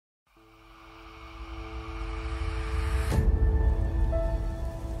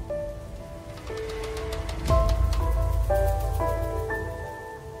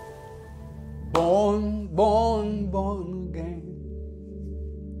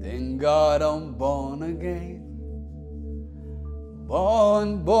Thank God I'm born again.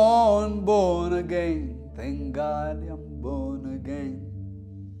 Born again. Thank God I'm born again.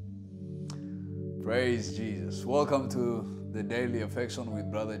 Praise Jesus. Welcome to the Daily Affection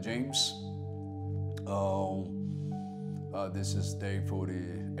with Brother James. This is day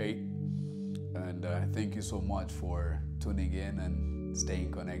 48. And thank you so much for tuning in and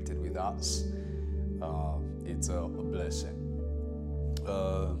staying connected with us. It's a blessing.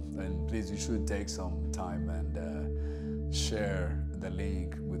 And please, you should take some time and share the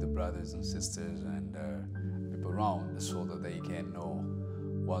link with the brothers and sisters and people around so that they can know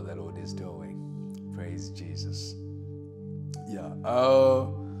what the Lord is doing. Praise Jesus. Yeah.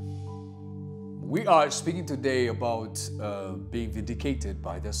 We are speaking today about being vindicated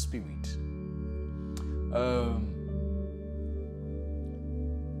by the Spirit.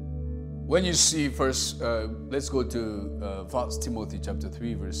 When you see first, let's go to 1 Timothy chapter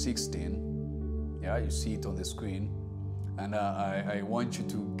 3, verse 16. Yeah, you see it on the screen. And I want you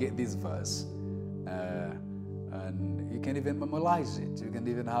to get this verse. And you can even memorize it. You can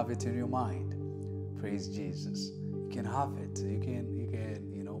even have it in your mind. Praise Jesus. You can have it. You can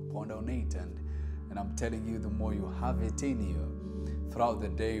ponder on it. And I'm telling you, the more you have it in you throughout the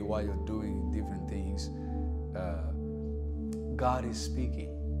day while you're doing different things, God is speaking.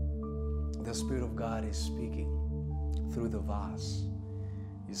 The Spirit of God is speaking through the verse.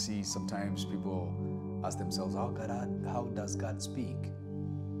 You see, sometimes people ask themselves, how does God speak?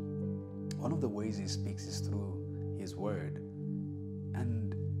 One of the ways He speaks is through His Word.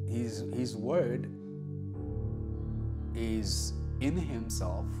 And His Word is in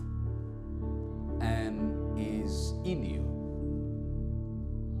Himself and is in you.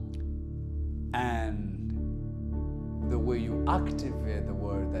 And the way you activate the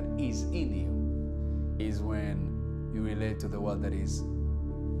word that is in you is when you relate to the word that is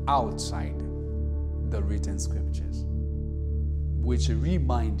outside the written scriptures, which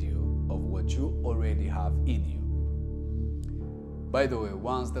remind you of what you already have in you. By the way,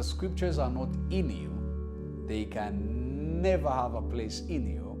 once the scriptures are not in you, they can never have a place in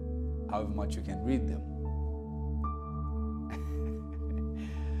you, however much you can read them.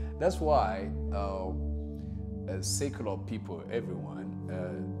 That's why secular people, everyone,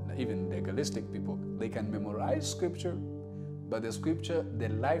 even legalistic people, they can memorize scripture, but the scripture, the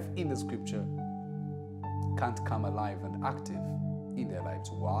life in the scripture can't come alive and active in their lives.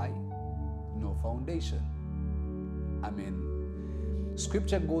 Why? No foundation. I mean,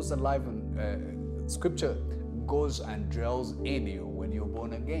 scripture goes alive and scripture goes and dwells in you when you're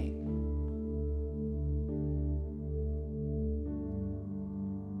born again.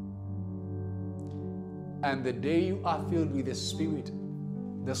 And the day you are filled with the Spirit,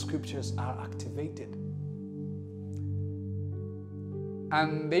 the scriptures are activated.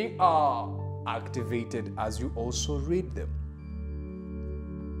 And they are activated as you also read them.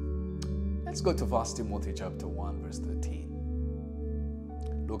 Let's go to 1 Timothy chapter 1, verse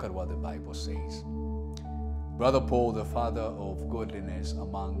 13. Look at what the Bible says. Brother Paul, the father of godliness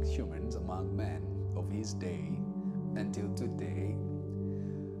among humans, among men of his day until today,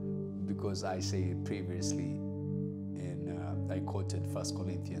 because I say it previously, I quoted 1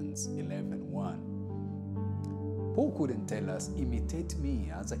 Corinthians 11:1. Paul couldn't tell us, imitate me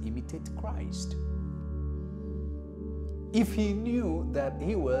as I imitate Christ, if he knew that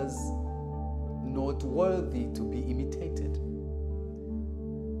he was not worthy to be imitated.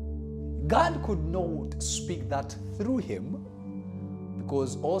 God could not speak that through him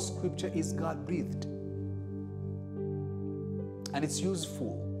because all scripture is God-breathed and it's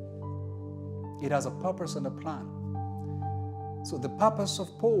useful. It has a purpose and a plan. So the purpose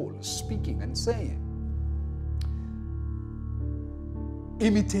of Paul speaking and saying,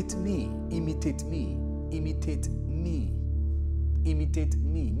 imitate me, imitate me, imitate me, imitate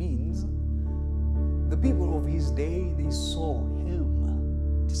me, means the people of his day, they saw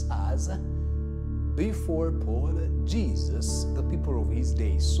him. Just as before Paul, Jesus, the people of his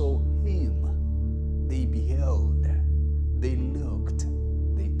day saw him. They beheld, they looked,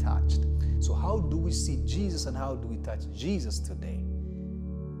 they touched. So how do we see Jesus and how do we touch Jesus today?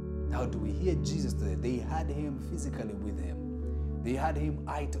 How do we hear Jesus today? They had him physically with them. They had him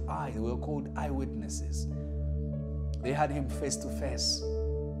eye to eye. They were called eyewitnesses. They had him face to face.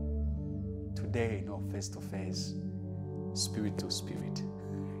 Today, no face to face, spirit to spirit.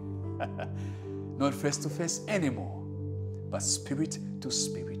 Not face to face anymore, but spirit to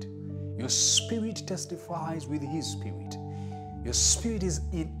spirit. Your spirit testifies with his spirit. Your spirit is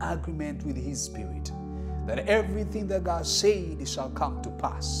in agreement with his spirit, that everything that God said shall come to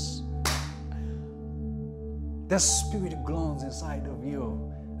pass. The Spirit groans inside of you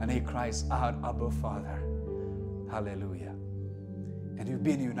And he cries out, Abba, Father. Hallelujah. And you've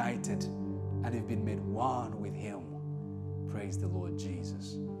been united and you've been made one with him. Praise the Lord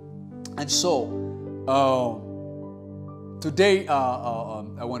Jesus. And so, today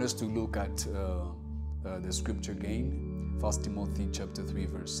I want us to look at the scripture again. 1 Timothy chapter 3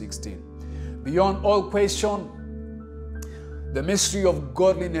 verse 16. Beyond all question, the mystery of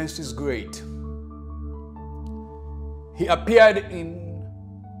godliness is great. He appeared in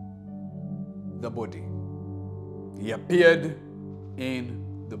the body. He appeared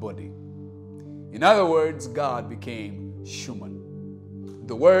in the body. In other words, God became human.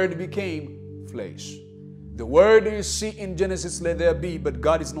 The Word became flesh. The Word you see in Genesis, let there be, but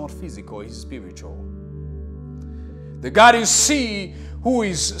God is not physical, He's spiritual. The God you see who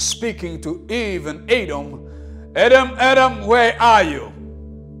is speaking to Eve and Adam, Adam, Adam, where are you?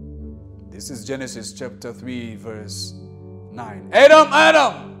 This is Genesis chapter 3 verse 9. Adam,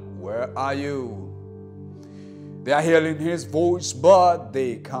 Adam, where are you? They are hearing his voice, but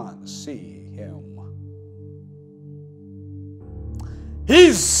they can't see him.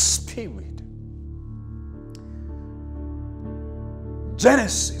 His spirit.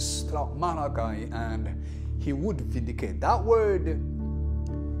 Genesis throughout Malachi, and he would vindicate. That word,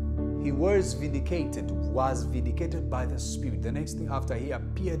 he was vindicated by the Spirit. The next thing after, he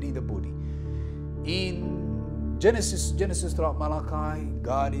appeared in the body. In Genesis throughout Malachi,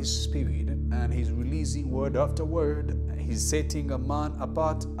 God is spirit, and he's releasing word after word. He's setting a man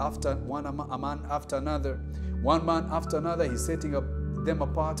apart after a man after another. One man after another, he's setting them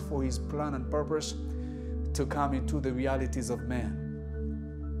apart for his plan and purpose to come into the realities of man.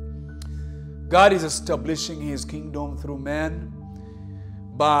 God is establishing his kingdom through man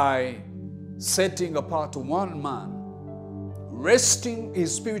by setting apart one man.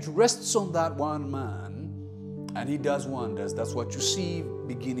 His spirit rests on that one man, and he does wonders. That's what you see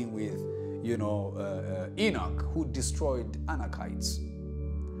beginning with, Enoch, who destroyed Anakites.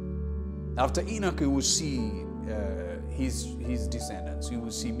 After Enoch, you will see his descendants. You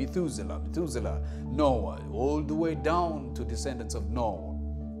will see Methuselah, Noah, all the way down to descendants of Noah.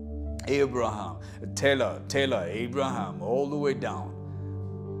 Abraham, Terah, Abraham, all the way down.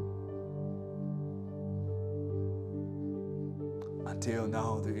 Until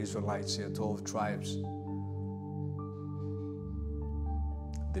now, the Israelites here, 12 tribes.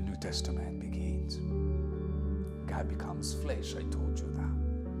 The New Testament begins. God becomes flesh, I told you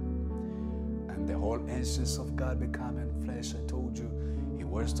that. And the whole essence of God becoming flesh, I told you, he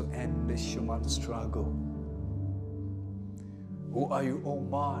was to end the human struggle. Who are you, oh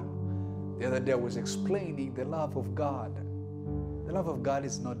man? The other day I was explaining the love of God. The love of God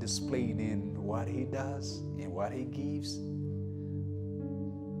is not displayed in what he does, in what he gives.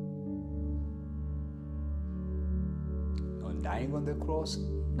 Not dying on the cross.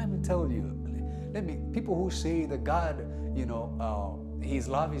 Let me tell you, people who say that God, his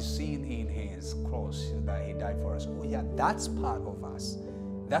love is seen in his cross, that he died for us. Oh yeah, that's part of us.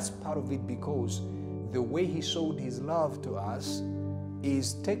 That's part of it, because the way he showed his love to us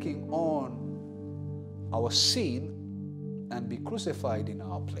is taking on our sin and be crucified in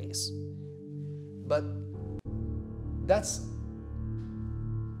our place. But that's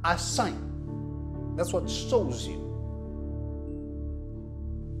a sign. That's what shows you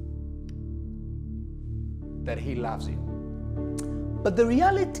that he loves you. But the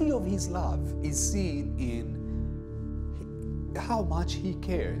reality of his love is seen in how much he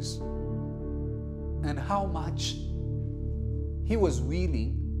cares and how much he was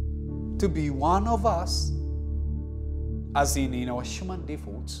willing to be one of us, as in our human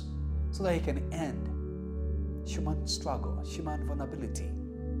defaults, so that he can end human struggle, human vulnerability.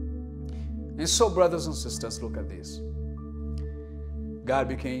 And so, brothers and sisters, look at this. God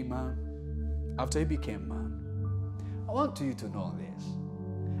became man. After he became man, I want you to know this.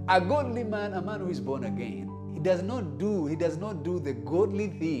 A godly man, a man who is born again, he does not do the godly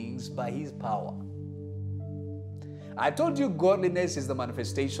things by his power. I told you godliness is the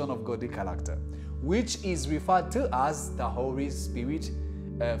manifestation of godly character, which is referred to as the Holy Spirit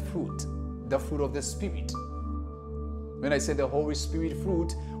fruit, the fruit of the Spirit. When I say the Holy Spirit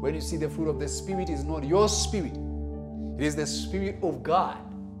fruit, when you see the fruit of the Spirit, it's not your spirit. It is the Spirit of God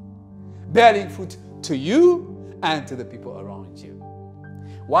bearing fruit to you and to the people around you.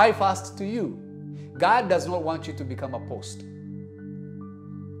 Why first to you? God does not want you to become a post.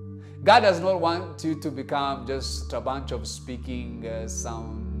 God does not want you to become just a bunch of speaking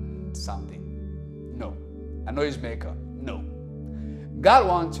something. No. A noisemaker. No. God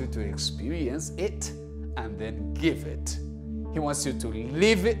wants you to experience it and then give it. He wants you to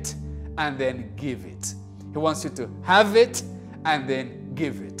live it and then give it. He wants you to have it and then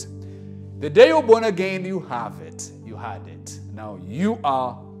give it. The day you're born again, you have it. You had it. Now you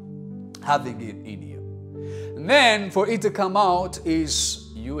are having it in you. And then for it to come out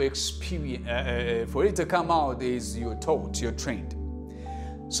is you experience. For it to come out is you're taught, you're trained.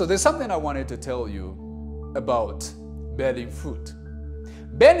 So there's something I wanted to tell you about bearing fruit.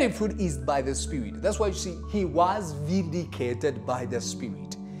 Bearing fruit is by the Spirit. That's why you see, he was vindicated by the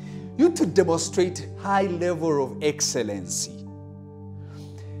Spirit. You to demonstrate high level of excellency.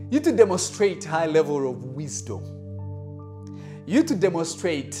 You to demonstrate high level of wisdom. You to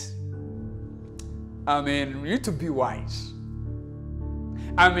demonstrate, you to be wise.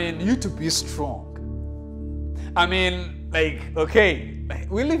 You to be strong.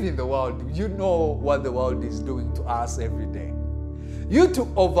 We live in the world. You know what the world is doing to us every day. You to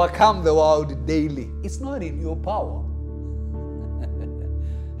overcome the world daily. It's not in your power.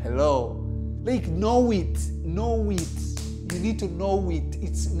 Hello. Know it. Know it. You need to know it.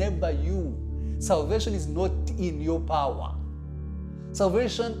 It's never you. Salvation is not in your power.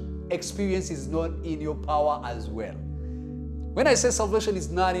 Salvation experience is not in your power as well. When I say salvation is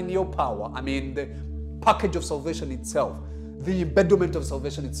not in your power, the package of salvation itself, the embodiment of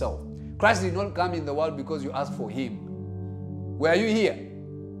salvation itself. Christ did not come in the world because you asked for him. Were you here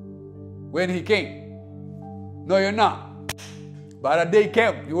when he came? No, you're not. But a day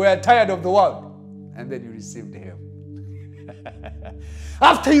came, you were tired of the world, and then you received him.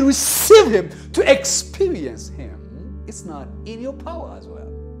 After you receive him, to experience him, it's not in your power as well.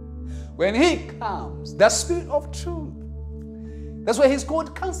 When he comes, the Spirit of truth. That's why he's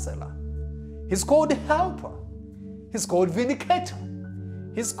called Counselor. He's called Helper. He's called Vindicator.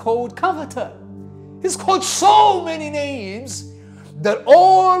 He's called Comforter. He's called so many names that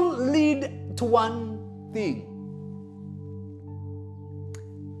all lead to one thing.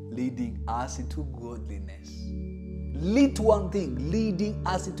 Leading us into godliness. Lead to one thing. Leading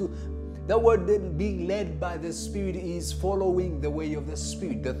us into... The word then being led by the Spirit is following the way of the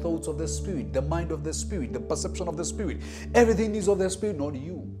Spirit, the thoughts of the Spirit, the mind of the Spirit, the perception of the Spirit. Everything is of the Spirit, not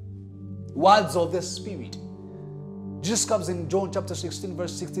you. Words of the Spirit. Jesus comes in John chapter 16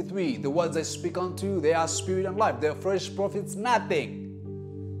 verse 63. The words I speak unto you, they are spirit and life. The flesh profits nothing.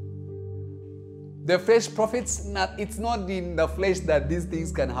 The flesh profits not. It's not in the flesh that these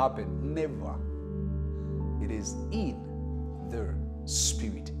things can happen. Never. It is in the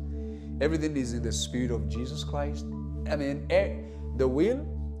Spirit. Everything is in the Spirit of Jesus Christ. The will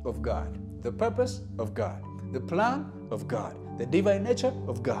of God, the purpose of God, the plan of God, the divine nature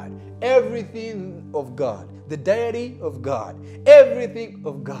of God, everything of God, the deity of God, everything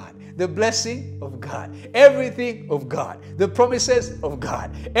of God, the blessing of God, everything of God, the promises of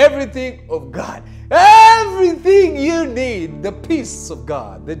God, everything of God, everything you need, the peace of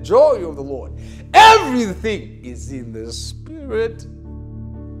God, the joy of the Lord, everything is in the Spirit.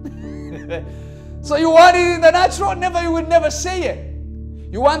 So you want it in the natural? You would never say it.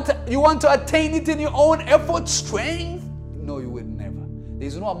 You want to attain it in your own effort, strength? No, you would never. There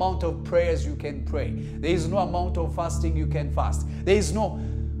is no amount of prayers you can pray. There is no amount of fasting you can fast. There's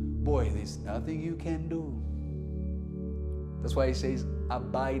nothing you can do. That's why he says,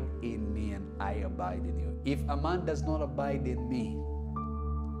 abide in me and I abide in you. If a man does not abide in me,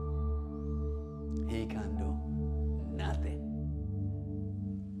 he can do nothing.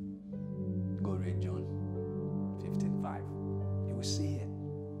 Go read John 15:5. You will see it.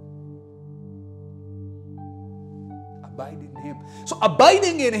 Abide in him. So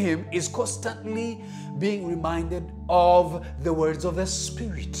abiding in him is constantly being reminded of the words of the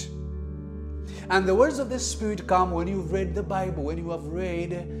Spirit. And the words of the Spirit come when you've read the Bible, when you have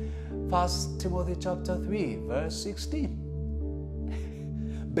read 1 Timothy chapter 3, verse 16.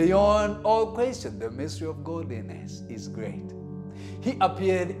 Beyond all question, the mystery of godliness is great. He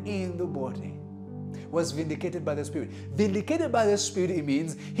appeared in the body, was vindicated by the Spirit. Vindicated by the Spirit, it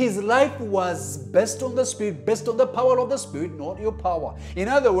means his life was based on the Spirit, based on the power of the Spirit, not your power. In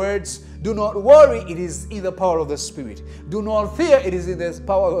other words, do not worry, it is in the power of the Spirit. Do not fear, it is in the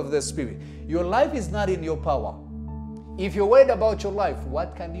power of the Spirit. Your life is not in your power. If you're worried about your life,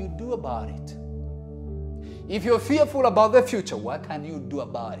 what can you do about it? If you're fearful about the future, what can you do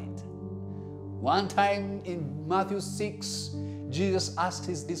about it? One time in Matthew 6, Jesus asked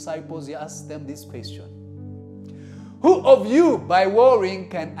his disciples, he asked them this question. Who of you, by worrying,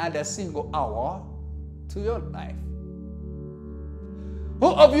 can add a single hour to your life? Who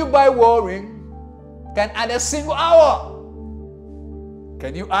of you, by worrying, can add a single hour?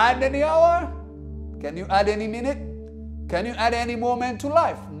 Can you add any hour? Can you add any minute? Can you add any moment to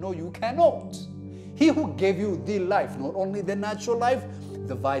life? No, you cannot. He who gave you the life, not only the natural life,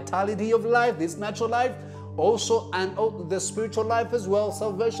 the vitality of life, this natural life, also, and the spiritual life as well,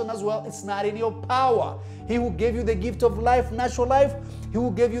 salvation as well. It's not in your power. He who gave you the gift of life, natural life, he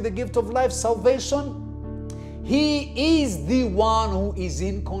who gave you the gift of life, salvation, he is the one who is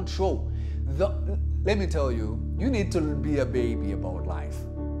in control. Let me tell you, you need to be a baby about life.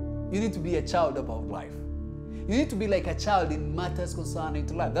 You need to be a child about life. You need to be like a child in matters concerning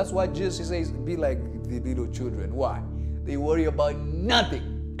to life. That's why Jesus says, be like the little children. Why? They worry about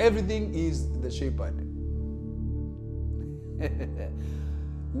nothing. Everything is the shepherd.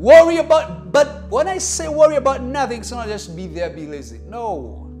 Worry about, but when I say worry about nothing, it's not just be there, be lazy.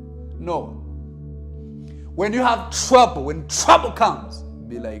 No. When you have trouble, when trouble comes,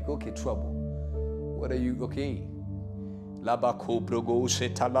 be like, okay, trouble. What are you, okay?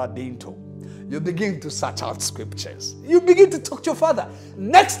 You begin to search out scriptures. You begin to talk to your Father.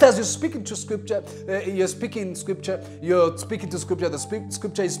 Next, as you're speaking to scripture, the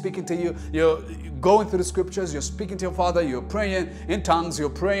scripture is speaking to you. You're going through the scriptures, you're speaking to your Father, you're praying in tongues, you're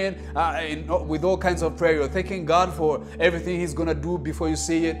praying with all kinds of prayer. You're thanking God for everything He's going to do before you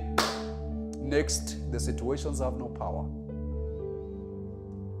see it. Next, the situations have no power.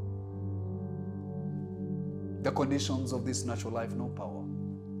 The conditions of this natural life, no power.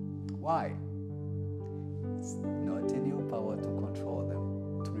 Why? It's not in your power to control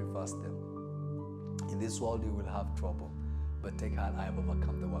them, to reverse them. In this world, you will have trouble, but take heart, I have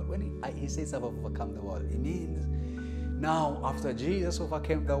overcome the world. When he says I've overcome the world, it means now after Jesus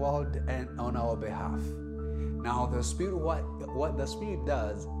overcame the world and on our behalf, now the Spirit, what the Spirit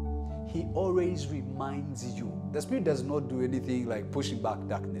does, He always reminds you. The Spirit does not do anything like pushing back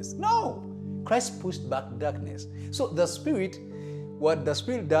darkness. No! Christ pushed back darkness. So the Spirit, what the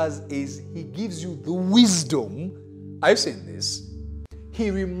Spirit does is He gives you the wisdom. I've seen this.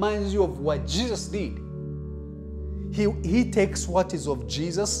 He reminds you of what Jesus did. He takes what is of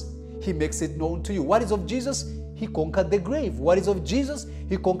Jesus, He makes it known to you. What is of Jesus? He conquered the grave. What is of Jesus?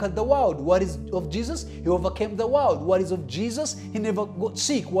 He conquered the world. What is of Jesus? He overcame the world. What is of Jesus? He never got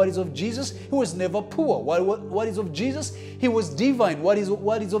sick. What is of Jesus? He was never poor. What is of Jesus? He was divine. What is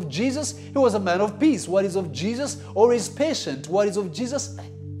of Jesus? He was a man of peace. What is of Jesus? Always patient. What is of Jesus?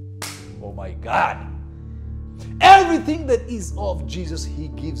 Oh my God. Everything that is of Jesus, He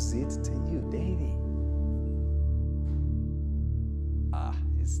gives it to you daily.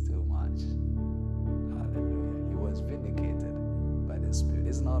 It's too much. Hallelujah. He was vindicated by the Spirit.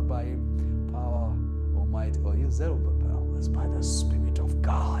 It's not by power or might or his Zerubbabel. It's by the Spirit of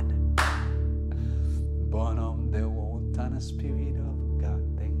God. Born of the water and the Spirit of God.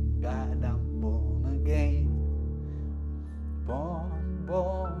 Thank God I'm born again. Born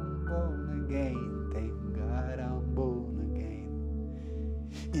again. Thank God I'm born again.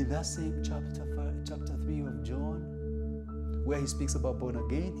 In that same chapter 3 of John, where he speaks about born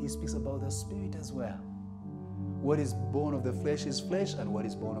again, he speaks about the Spirit as well. What is born of the flesh is flesh, and what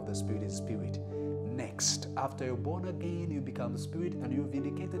is born of the Spirit is spirit. Next, after you're born again, you become the Spirit, and you're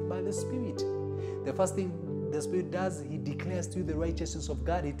vindicated by the Spirit. The first thing the Spirit does, He declares to you the righteousness of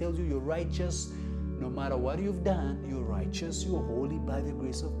God. He tells you you're righteous. No matter what you've done, you're righteous, you're holy by the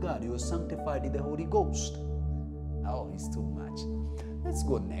grace of God. You're sanctified in the Holy Ghost. Oh, it's too much. Let's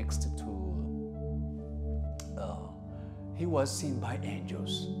go next to He was seen by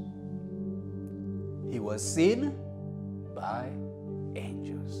angels. He was seen by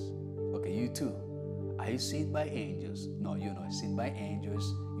angels. Okay, you too. Are you seen by angels? No, you're not seen by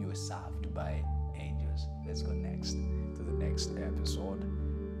angels. You are served by angels. Let's go next to the next episode,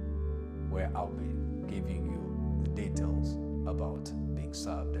 where I'll be giving you the details about being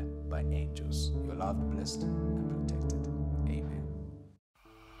served by angels. You're loved, blessed, and protected.